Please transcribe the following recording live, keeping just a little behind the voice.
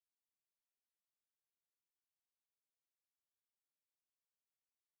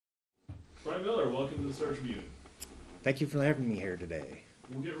Bryan Miller, welcome to the Star-Tribune. Thank you for having me here today.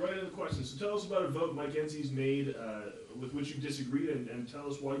 We'll get right into the questions. So tell us about a vote Mike Enzie's made with which you disagreed, and tell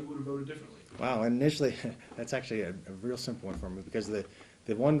us why you would have voted differently. Wow, initially, that's actually a real simple one for me, because the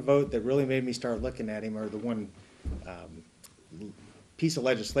one vote that really made me start looking at him, or the one piece of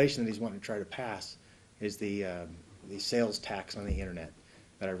legislation that he's wanting to try to pass, is the sales tax on the internet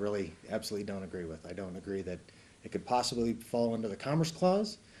that I really absolutely don't agree with. I don't agree that it could possibly fall under the Commerce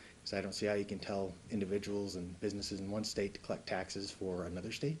Clause, because I don't see how you can tell individuals and businesses in one state to collect taxes for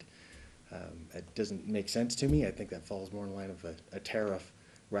another state. It doesn't make sense to me. I think that falls more in line of a tariff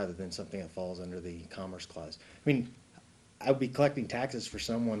rather than something that falls under the Commerce Clause. I mean, I would be collecting taxes for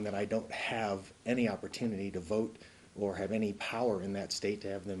someone that I don't have any opportunity to vote or have any power in that state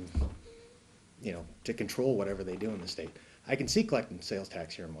to have them, to control whatever they do in the state. I can see collecting sales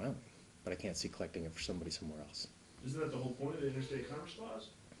tax here in Wyoming, but I can't see collecting it for somebody somewhere else. Isn't that the whole point of the Interstate Commerce Clause?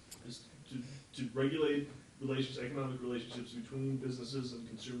 Is to regulate economic relationships between businesses and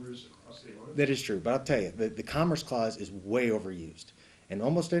consumers across state lines? That is true, but I'll tell you, the Commerce Clause is way overused. And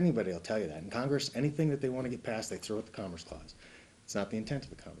almost anybody will tell you that. In Congress, anything that they want to get passed, they throw at the Commerce Clause. It's not the intent of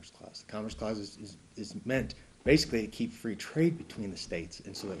the Commerce Clause. The Commerce Clause is meant basically to keep free trade between the states,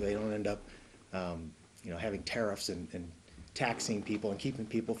 and so that they don't end up having tariffs and taxing people and keeping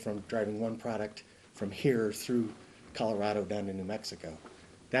people from driving one product from here through Colorado down to New Mexico.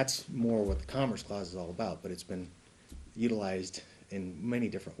 That's more what the Commerce Clause is all about, but it's been utilized in many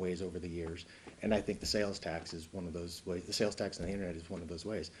different ways over the years. And I think the sales tax is one of those ways. The sales tax on the internet is one of those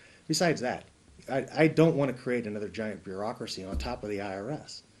ways. Besides that, I don't want to create another giant bureaucracy on top of the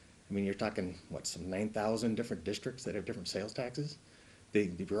IRS. I mean, you're talking, some 9,000 different districts that have different sales taxes? The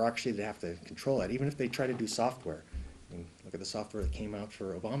bureaucracy that have to control that, even if they try to do software. I mean, look at the software that came out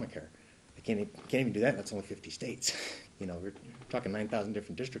for Obamacare. They can't even do that, and that's only 50 states. We're talking 9,000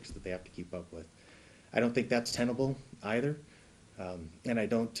 different districts that they have to keep up with. I don't think that's tenable either. And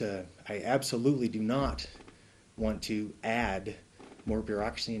I absolutely do not want to add more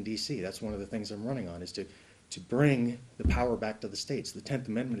bureaucracy in D.C. That's one of the things I'm running on, is to bring the power back to the states. The 10th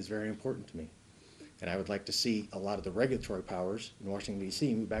Amendment is very important to me. And I would like to see a lot of the regulatory powers in Washington,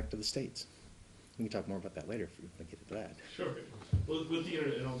 D.C. move back to the states. We can talk more about that later if you want to get into that. Sure. Well, with the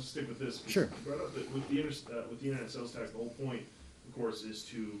internet, and I'll just stick with this. Sure. You brought up that with the internet sales tax, the whole point, of course, is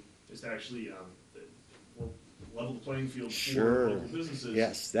to actually level the playing field for local businesses.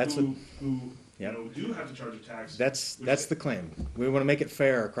 Yes, that's who do have to charge a tax. That's the claim. We want to make it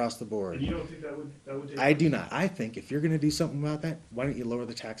fair across the board. And you don't think that would take? I do not. I think if you're going to do something about that, why don't you lower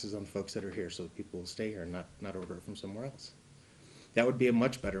the taxes on folks that are here so that people will stay here and not order it from somewhere else? That would be a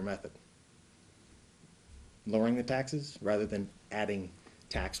much better method. Lowering the taxes rather than adding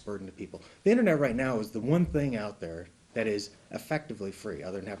tax burden to people. The internet right now is the one thing out there that is effectively free,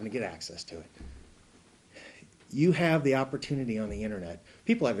 other than having to get access to it. You have the opportunity on the internet,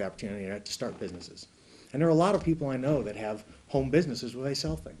 people have the opportunity on the internet to start businesses. And there are a lot of people I know that have home businesses where they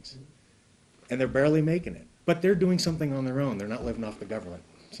sell things. And they're barely making it. But they're doing something on their own. They're not living off the government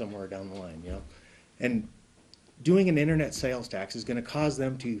somewhere down the line, And doing an internet sales tax is going to cause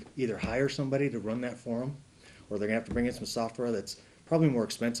them to either hire somebody to run that for them, or they're going to have to bring in some software that's probably more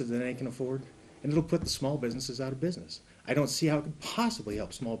expensive than they can afford. And it'll put the small businesses out of business. I don't see how it could possibly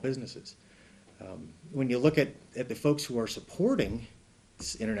help small businesses. When you look at the folks who are supporting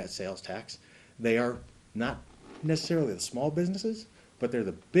this internet sales tax, they are not necessarily the small businesses, but they're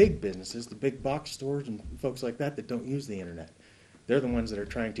the big businesses, the big box stores and folks like that don't use the internet. They're the ones that are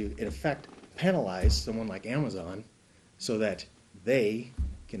trying to, in effect, penalize someone like Amazon so that they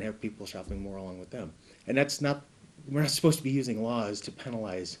can have people shopping more along with them. And we're not supposed to be using laws to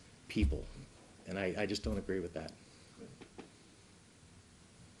penalize people. And I just don't agree with that.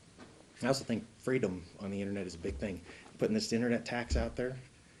 I also think freedom on the internet is a big thing. Putting this internet tax out there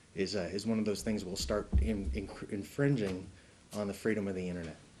is one of those things we'll start infringing on the freedom of the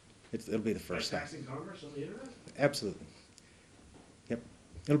internet. It'll be the first step. Taxing commerce on the internet? Absolutely. Yep.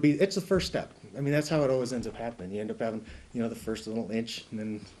 It's the first step. I mean, that's how it always ends up happening. You end up having, the first little inch, and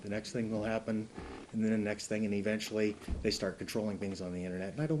then the next thing will happen, and then the next thing, and eventually they start controlling things on the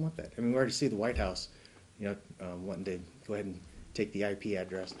internet. And I don't want that. I mean, we already see the White House, wanting to go ahead and take the IP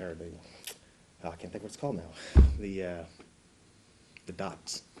address, or I can't think what it's called now, the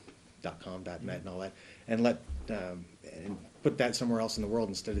dots, .com, .net, and all that, and and put that somewhere else in the world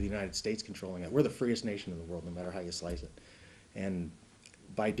instead of the United States controlling it. We're the freest nation in the world, no matter how you slice it. And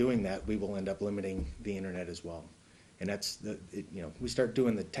by doing that, we will end up limiting the internet as well. And that's we start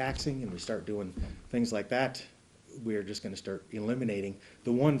doing the taxing and we start doing things like that, we're just going to start eliminating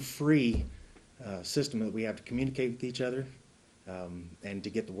the one free system that we have to communicate with each other and to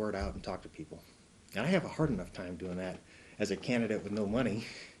get the word out and talk to people. And I have a hard enough time doing that as a candidate with no money,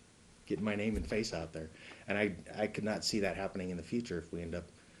 getting my name and face out there. And I could not see that happening in the future if we end up,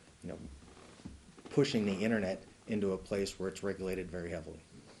 pushing the internet into a place where it's regulated very heavily.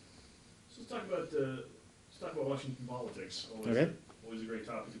 So let's talk about Washington politics. Okay. Always a great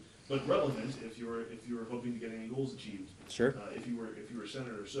topic, but relevant if you were hoping to get any goals achieved. Sure. If you were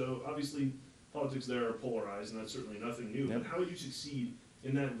senator. So obviously politics there are polarized, and that's certainly nothing new. Yep. But how would you succeed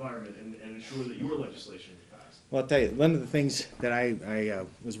in that environment and ensure that your legislation passed? Well, I'll tell you, one of the things that I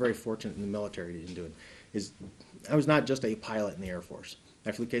was very fortunate in the military in doing is I was not just a pilot in the Air Force.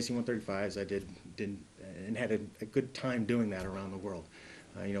 I flew KC-135s. I did and had a good time doing that around the world,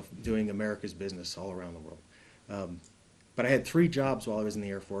 doing America's business all around the world. But I had 3 jobs while I was in the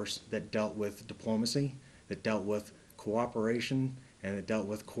Air Force that dealt with diplomacy, that dealt with cooperation, and that dealt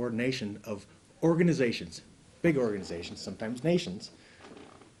with coordination of organizations, big organizations, sometimes nations,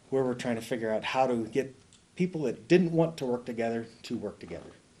 where we're trying to figure out how to get people that didn't want to work together to work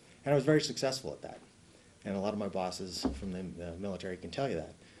together. And I was very successful at that. And a lot of my bosses from the military can tell you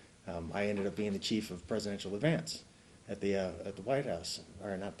that. I ended up being the chief of presidential advance at the White House,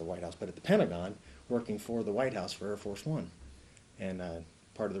 or not the White House, but at the Pentagon, working for the White House for Air Force One. And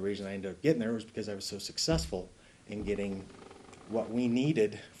part of the reason I ended up getting there was because I was so successful in getting what we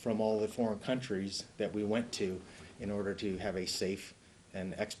needed from all the foreign countries that we went to in order to have a safe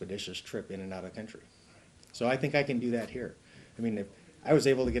and expeditious trip in and out of the country. So I think I can do that here. I mean, if I was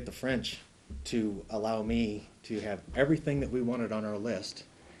able to get the French to allow me to have everything that we wanted on our list,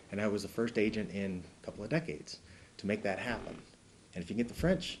 and I was the first agent in a couple of decades to make that happen. And if you get the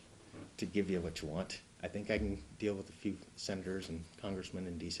French to give you what you want, I think I can deal with a few senators and congressmen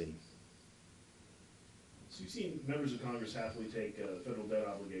in D.C. So you've seen members of Congress happily take federal debt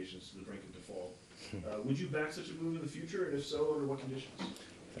obligations to the brink of default. Would you back such a move in the future, and if so, under what conditions?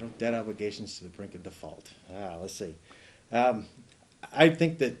 Federal debt obligations to the brink of default. Let's see. I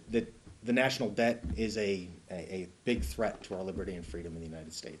think that the national debt is a big threat to our liberty and freedom in the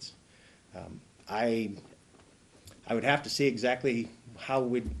United States. I would have to see exactly how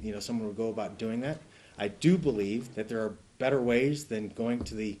someone would go about doing that. I do believe that there are better ways than going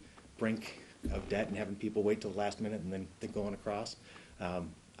to the brink of debt and having people wait till the last minute and then going across.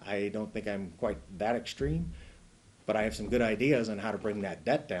 I don't think I'm quite that extreme, but I have some good ideas on how to bring that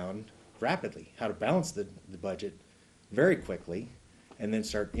debt down rapidly, how to balance the budget very quickly, and then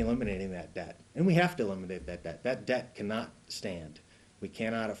start eliminating that debt. And we have to eliminate that debt. That debt cannot stand. We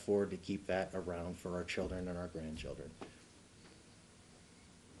cannot afford to keep that around for our children and our grandchildren.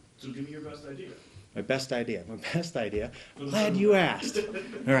 So give me your best idea. My best idea. Glad you asked.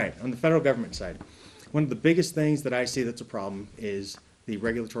 All right, on the federal government side, one of the biggest things that I see that's a problem is the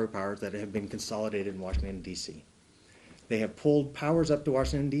regulatory powers that have been consolidated in Washington, D.C. They have pulled powers up to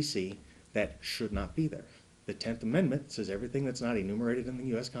Washington, D.C. that should not be there. The 10th Amendment says everything that's not enumerated in the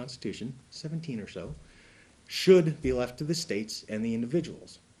U.S. Constitution, 17 or so, should be left to the states and the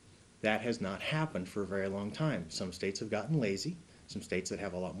individuals. That has not happened for a very long time. Some states have gotten lazy. Some states that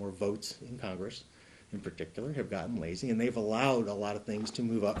have a lot more votes in Congress, in particular, have gotten lazy, and they've allowed a lot of things to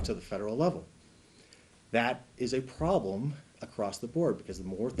move up to the federal level. That is a problem across the board, because the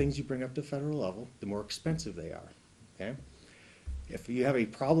more things you bring up to the federal level, the more expensive they are. Okay? If you have a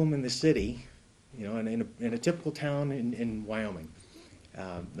problem in the city, in a typical town in Wyoming,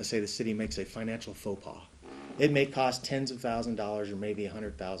 let's say the city makes a financial faux pas. It may cost tens of thousands of dollars or maybe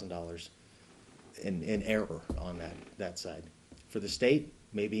 $100,000 in error on that side. For the state,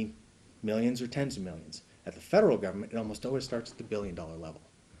 maybe millions or tens of millions. At the federal government, it almost always starts at the billion-dollar level.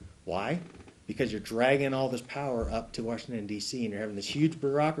 Why? Because you're dragging all this power up to Washington, D.C., and you're having this huge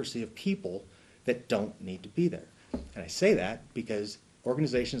bureaucracy of people that don't need to be there. And I say that because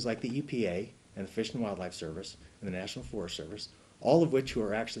organizations like the EPA and the Fish and Wildlife Service and the National Forest Service, all of which who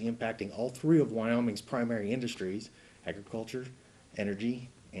are actually impacting all 3 of Wyoming's primary industries, agriculture, energy,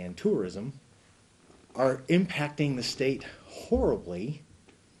 and tourism, are impacting the state horribly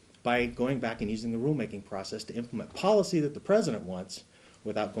by going back and using the rulemaking process to implement policy that the president wants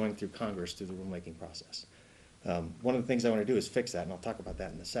without going through Congress through the rulemaking process. One of the things I want to do is fix that, and I'll talk about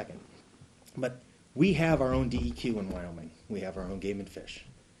that in a second. But we have our own DEQ in Wyoming. We have our own game and fish.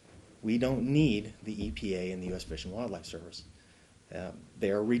 We don't need the EPA and the U.S. Fish and Wildlife Service.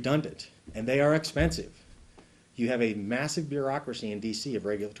 They are redundant, and they are expensive. You have a massive bureaucracy in D.C. of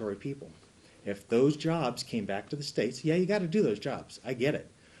regulatory people. If those jobs came back to the states, yeah, you got to do those jobs. I get it.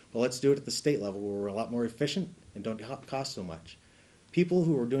 But let's do it at the state level where we're a lot more efficient and don't cost so much. People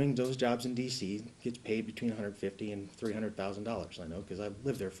who are doing those jobs in D.C. get paid between $150,000 and $300,000. I know because I've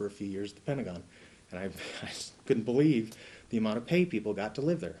lived there for a few years at the Pentagon. And I couldn't believe the amount of pay people got to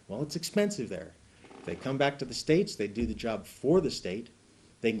live there. Well, it's expensive there. If they come back to the States, they do the job for the state,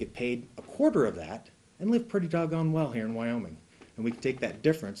 they can get paid a quarter of that and live pretty doggone well here in Wyoming. And we can take that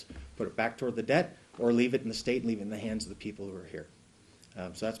difference, put it back toward the debt, or leave it in the state and leave it in the hands of the people who are here.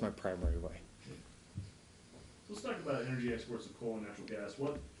 So that's my primary way. Let's talk about energy exports of coal and natural gas.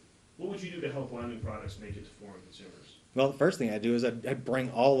 What would you do to help Wyoming products make it to foreign consumers? Well, the first thing I'd do is I'd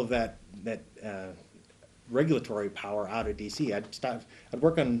bring all of that regulatory power out of D.C. I'd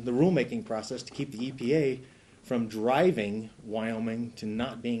work on the rulemaking process to keep the EPA from driving Wyoming to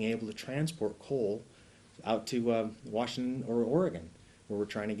not being able to transport coal out to Washington or Oregon, where we're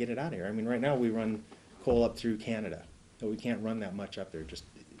trying to get it out of here. I mean, right now we run coal up through Canada, but we can't run that much up there.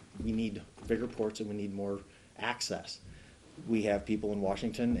 We need bigger ports and we need more access. We have people in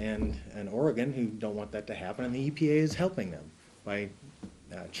Washington and Oregon who don't want that to happen, and the EPA is helping them by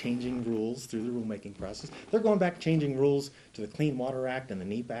changing rules through the rulemaking process. They're going back changing rules to the Clean Water Act and the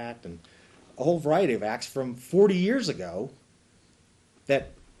NEPA Act and a whole variety of acts from 40 years ago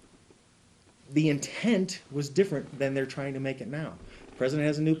that the intent was different than they're trying to make it now. The president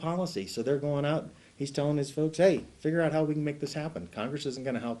has a new policy, so they're going out, he's telling his folks, hey, figure out how we can make this happen. Congress isn't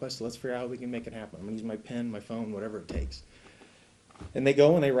going to help us, so let's figure out how we can make it happen. I'm going to use my pen, my phone, whatever it takes. And they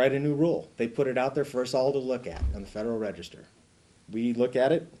go and they write a new rule. They put it out there for us all to look at on the Federal Register. We look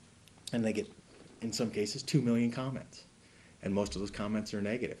at it, and they get, in some cases, 2 million comments. And most of those comments are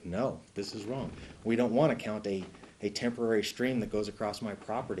negative. No, this is wrong. We don't want to count a temporary stream that goes across my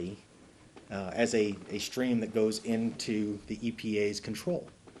property as a stream that goes into the EPA's control.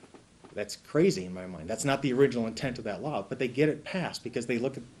 That's crazy in my mind. That's not the original intent of that law, but they get it passed because they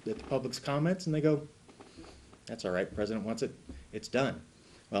look at the public's comments and they go, that's all right, the president wants it, it's done.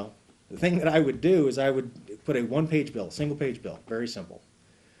 Well, the thing that I would do is I would put a one-page bill, single-page bill, very simple.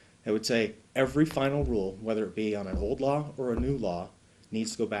 It would say every final rule, whether it be on an old law or a new law,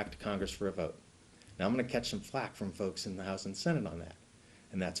 needs to go back to Congress for a vote. Now, I'm going to catch some flack from folks in the House and Senate on that,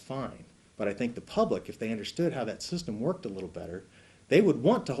 and that's fine. But I think the public, if they understood how that system worked a little better, they would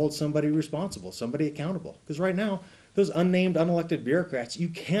want to hold somebody responsible, somebody accountable. Because right now, those unnamed, unelected bureaucrats, you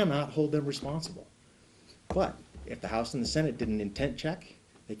cannot hold them responsible. But if the House and the Senate did an intent check,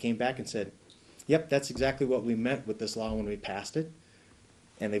 they came back and said, yep, that's exactly what we meant with this law when we passed it,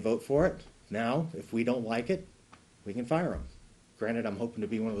 and they vote for it. Now, if we don't like it, we can fire them. Granted, I'm hoping to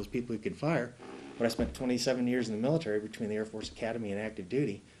be one of those people who can fire, but I spent 27 years in the military between the Air Force Academy and active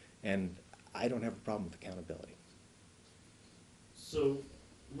duty, and I don't have a problem with accountability. So,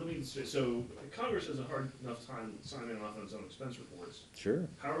 so Congress has a hard enough time signing off on its own expense reports. Sure.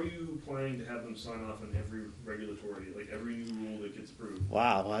 How are you planning to have them sign off on every regulatory, like every new rule that gets approved?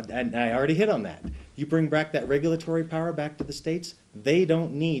 Wow, and I already hit on that. You bring back that regulatory power back to the states, they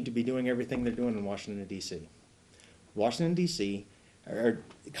don't need to be doing everything they're doing in Washington, D.C. Washington, D.C., or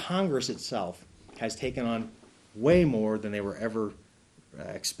Congress itself, has taken on way more than they were ever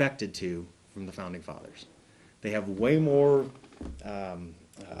expected to from the Founding Fathers. They have way more, a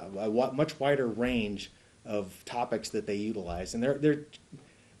much wider range of topics that they utilize, and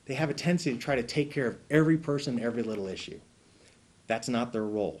they have a tendency to try to take care of every person, every little issue. That's not their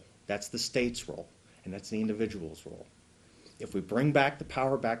role. That's the state's role, and that's the individual's role. If we bring back the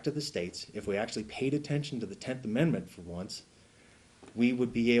power back to the states, if we actually paid attention to the 10th Amendment for once, we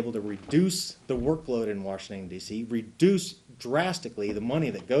would be able to reduce the workload in Washington, D.C., reduce drastically the money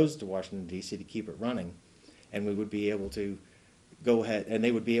that goes to Washington, D.C. to keep it running, and we would be able to go ahead, and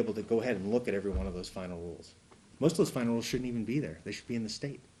they would be able to go ahead and look at every one of those final rules. Most of those final rules shouldn't even be there. They should be in the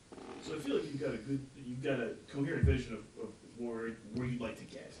state. So I feel like you've got a coherent vision of where you'd like to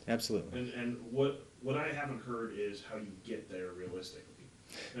get. Absolutely. And what I haven't heard is how you get there realistically.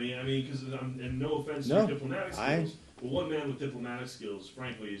 I mean, because and no offense to your diplomatic skills, but one man with diplomatic skills,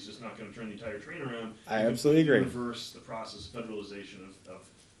 frankly, is just not going to turn the entire train around. I absolutely agree. Reverse the process of federalization of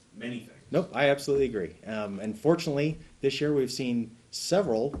many things. Nope, I absolutely agree. And fortunately, this year we've seen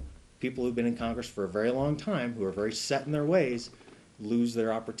several people who've been in Congress for a very long time, who are very set in their ways, lose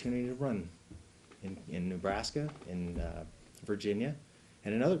their opportunity to run in Nebraska, in Virginia,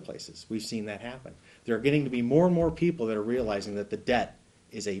 and in other places. We've seen that happen. There are getting to be more and more people that are realizing that the debt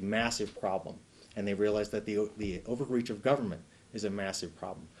is a massive problem, and they realize that the overreach of government is a massive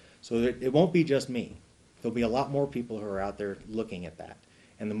problem. So it won't be just me. There'll be a lot more people who are out there looking at that.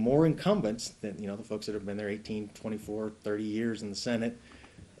 And the more incumbents, that, the folks that have been there 18, 24, 30 years in the Senate,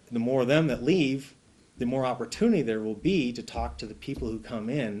 the more of them that leave, the more opportunity there will be to talk to the people who come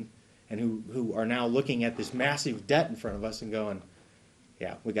in and who are now looking at this massive debt in front of us and going,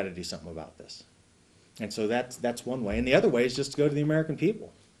 yeah, we got to do something about this. And so that's one way. And the other way is just to go to the American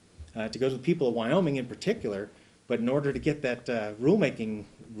people to go to the people of Wyoming in particular. But in order to get that rulemaking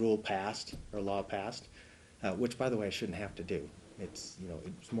rule passed, or law passed, which, by the way, I shouldn't have to do. It's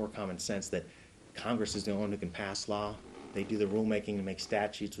more common sense that Congress is the only one who can pass law. They do the rulemaking to make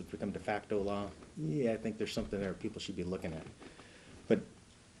statutes which become de facto law. Yeah, I think there's something there people should be looking at. But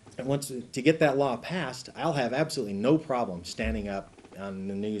once to get that law passed, I'll have absolutely no problem standing up on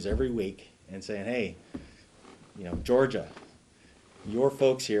the news every week and saying, hey, Georgia, your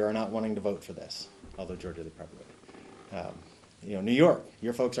folks here are not wanting to vote for this. Although Georgia, they probably would. New York,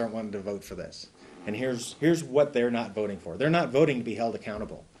 your folks aren't wanting to vote for this. And here's what they're not voting for. They're not voting to be held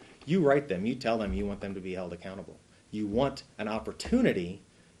accountable. You write them, you tell them you want them to be held accountable. You want an opportunity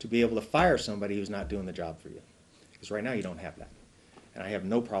to be able to fire somebody who's not doing the job for you. Because right now you don't have that. And I have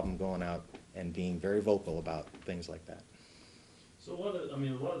no problem going out and being very vocal about things like that. So a lot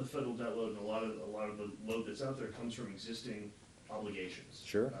of the federal debt load and a lot of the load that's out there comes from existing obligations.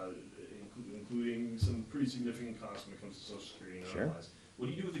 Sure. Including some pretty significant costs when it comes to Social Security and sure. otherwise. What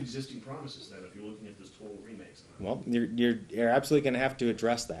do you do with existing promises then if you're looking at this total remakes? Well, you're absolutely going to have to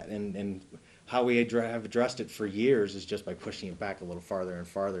address that. And how we have addressed it for years is just by pushing it back a little farther and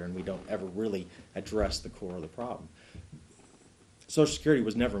farther, and we don't ever really address the core of the problem. Social Security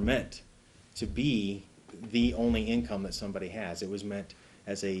was never meant to be the only income that somebody has. It was meant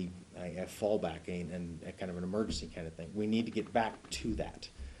as a fallback and a kind of an emergency kind of thing. We need to get back to that.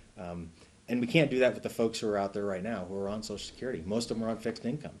 And we can't do that with the folks who are out there right now who are on Social Security. Most of them are on fixed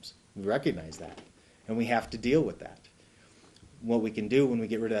incomes. We recognize that, and we have to deal with that. What we can do when we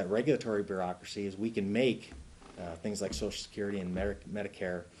get rid of that regulatory bureaucracy is we can make things like Social Security and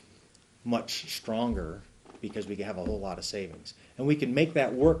Medicare much stronger because we can have a whole lot of savings. And we can make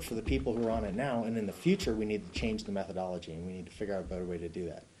that work for the people who are on it now, and in the future we need to change the methodology, and we need to figure out a better way to do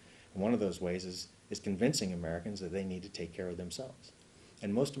that. And one of those ways is convincing Americans that they need to take care of themselves.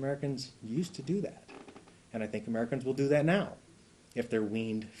 And most Americans used to do that. And I think Americans will do that now if they're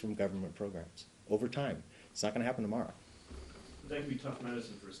weaned from government programs over time. It's not going to happen tomorrow. But that can be tough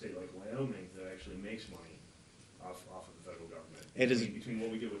medicine for a state like Wyoming that actually makes money off of the federal government. It is. Between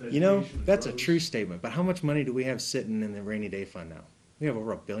what we get with education, that's a true statement. But how much money do we have sitting in the rainy day fund now? We have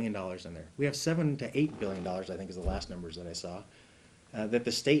over $1 billion in there. We have $7 to $8 billion, I think, is the last numbers that I saw, that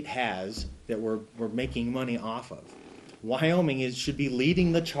the state has that we're making money off of. Wyoming should be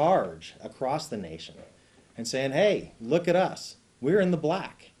leading the charge across the nation and saying, hey, look at us. We're in the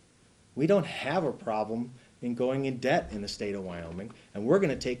black. We don't have a problem in going in debt in the state of Wyoming, and we're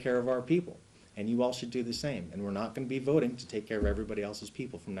going to take care of our people. And you all should do the same. And we're not going to be voting to take care of everybody else's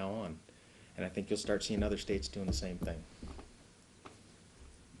people from now on. And I think you'll start seeing other states doing the same thing.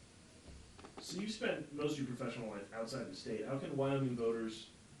 So you've spent most of your professional life outside the state. How can Wyoming voters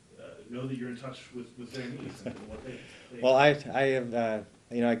know that you're in touch with their needs and what they Well, I have,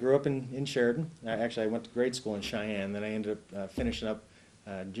 I grew up in Sheridan. I went to grade school in Cheyenne. Then I ended up finishing up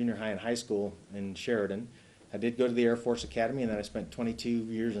junior high and high school in Sheridan. I did go to the Air Force Academy, and then I spent 22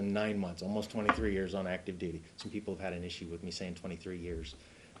 years and 9 months, almost 23 years on active duty. Some people have had an issue with me saying 23 years.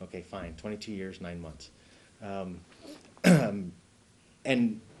 Okay, fine, 22 years, 9 months.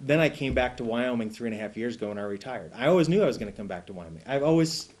 And then I came back to Wyoming 3.5 years ago, and I retired. I always knew I was going to come back to Wyoming. I've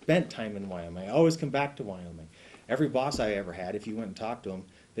always spent time in Wyoming. I always come back to Wyoming. Every boss I ever had, if you went and talked to him,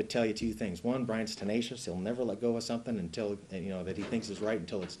 they'd tell you two things. One, Brian's tenacious. He'll never let go of something until, that he thinks is right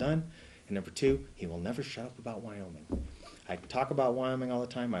until it's done. And number two, he will never shut up about Wyoming. I talk about Wyoming all the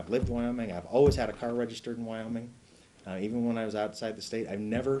time. I've lived in Wyoming. I've always had a car registered in Wyoming. Even when I was outside the state, I've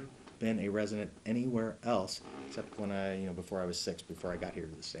never been a resident anywhere else except when before I was 6, before I got here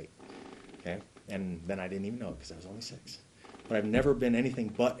to the state. Okay, and then I didn't even know it because I was only 6. But I've never been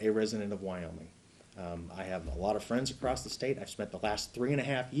anything but a resident of Wyoming. I have a lot of friends across the state. I've spent the last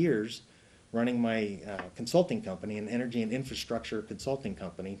 3.5 years running my consulting company, an energy and infrastructure consulting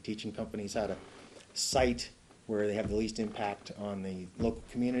company, teaching companies how to site where they have the least impact on the local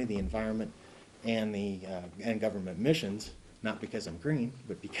community, the environment, and government missions. Not because I'm green,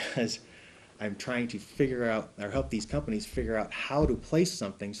 but because I'm trying to figure out, or help these companies figure out how to place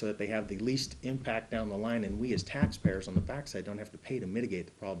something so that they have the least impact down the line, and we as taxpayers on the backside don't have to pay to mitigate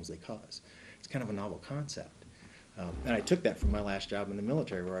the problems they cause. It's kind of a novel concept. And I took that from my last job in the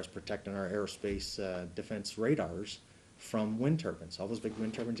military, where I was protecting our aerospace defense radars from wind turbines. All those big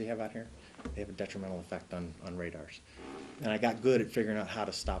wind turbines you have out here, they have a detrimental effect on radars. And I got good at figuring out how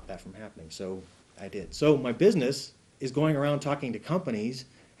to stop that from happening, so I did. So my business is going around talking to companies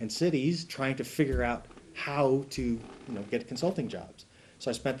and cities trying to figure out how to get consulting jobs.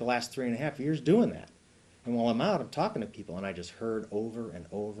 So I spent the last 3.5 years doing that. And while I'm out, I'm talking to people, and I just heard over and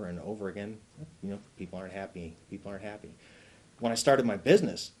over and over again, people aren't happy, people aren't happy. When I started my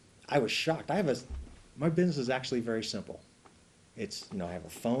business, I was shocked. My business is actually very simple. It's, I have a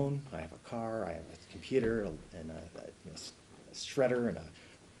phone, I have a car, I have a computer, and a shredder and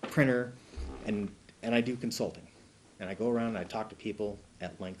a printer, and I do consulting. And I go around and I talk to people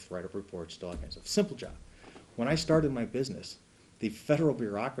at length, write up reports, do all kinds of simple job. When I started my business, the federal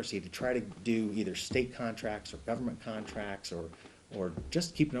bureaucracy to try to do either state contracts or government contracts or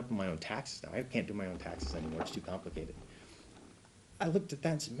just keeping up with my own taxes now. I can't do my own taxes anymore. It's too complicated. I looked at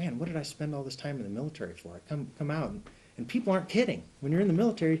that and said, man, what did I spend all this time in the military for? I come out, and people aren't kidding. When you're in the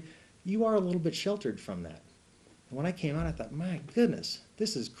military, you are a little bit sheltered from that. And when I came out, I thought, my goodness,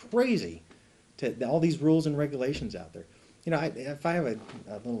 this is crazy, all these rules and regulations out there. If I have a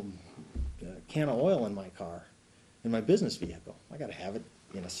little can of oil in my car, in my business vehicle, I got to have it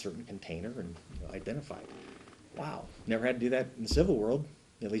in a certain container and identified. Wow, never had to do that in the civil world,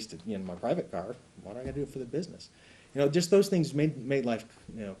 at least in my private car. Why do I got to do it for the business? Just those things made life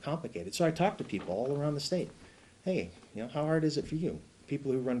complicated. So I talked to people all around the state. Hey, how hard is it for you?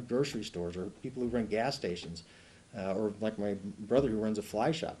 People who run grocery stores or people who run gas stations, or like my brother who runs a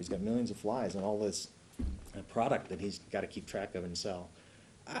fly shop. He's got millions of flies and all this product that he's got to keep track of and sell.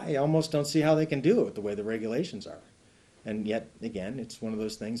 I almost don't see how they can do it with the way the regulations are. And yet, again, it's one of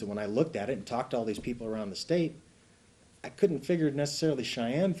those things that when I looked at it and talked to all these people around the state, I couldn't figure necessarily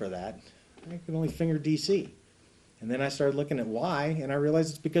Cheyenne for that. I could only finger D.C. And then I started looking at why, and I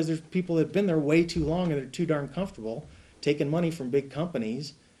realized it's because there's people that have been there way too long and they're too darn comfortable taking money from big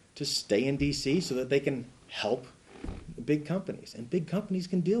companies to stay in D.C. so that they can help big companies. And big companies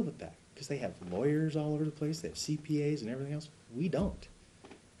can deal with that because they have lawyers all over the place, they have CPAs and everything else. We don't.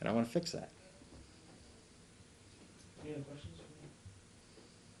 And I want to fix that. Any other questions?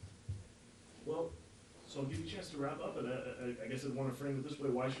 Well, so I'll give you a chance to wrap up, and I guess I want to frame it this way: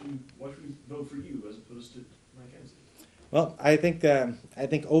 why should we vote for you as opposed to Mike Hensey? Well, I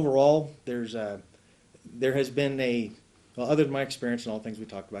think overall there has been other than my experience and all the things we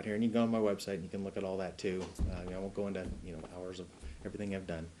talked about here, and you can go on my website and you can look at all that too. I won't go into hours of everything I've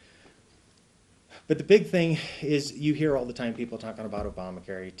done. But the big thing is you hear all the time people talking about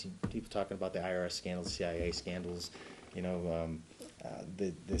Obamacare, people talking about the IRS scandals, CIA scandals,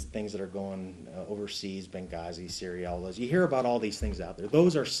 the things that are going overseas, Benghazi, Syria, all those. You hear about all these things out there.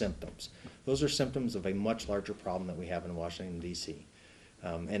 Those are symptoms. Those are symptoms of a much larger problem that we have in Washington, D.C.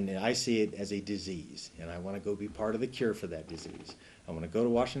 And I see it as a disease, and I want to go be part of the cure for that disease. I want to go to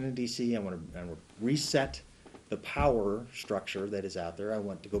Washington, D.C. I want to reset the power structure that is out there. I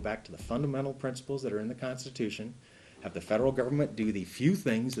want to go back to the fundamental principles that are in the Constitution, have the federal government do the few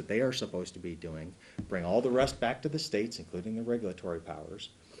things that they are supposed to be doing, bring all the rest back to the states, including the regulatory powers,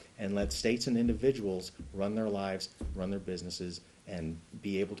 and let states and individuals run their lives, run their businesses, and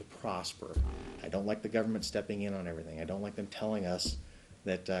be able to prosper. I don't like the government stepping in on everything. I don't like them telling us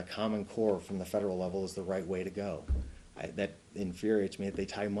that Common Core from the federal level is the right way to go. That infuriates me that they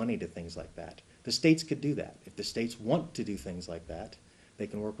tie money to things like that. The states could do that. If the states want to do things like that, they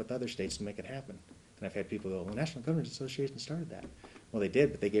can work with other states to make it happen. And I've had people go, well, National Governors Association started that. Well, they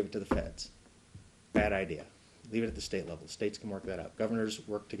did, but they gave it to the feds. Bad idea. Leave it at the state level. States can work that out. Governors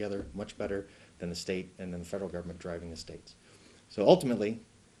work together much better than the state and then the federal government driving the states. So ultimately,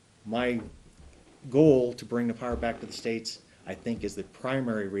 my goal to bring the power back to the states, I think, is the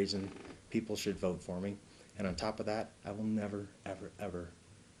primary reason people should vote for me. And on top of that, I will never, ever, ever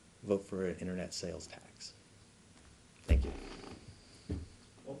vote for an internet sales tax. Thank you.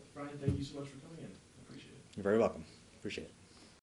 Well, Bryan, thank you so much for coming in. I appreciate it. You're very welcome. Appreciate it.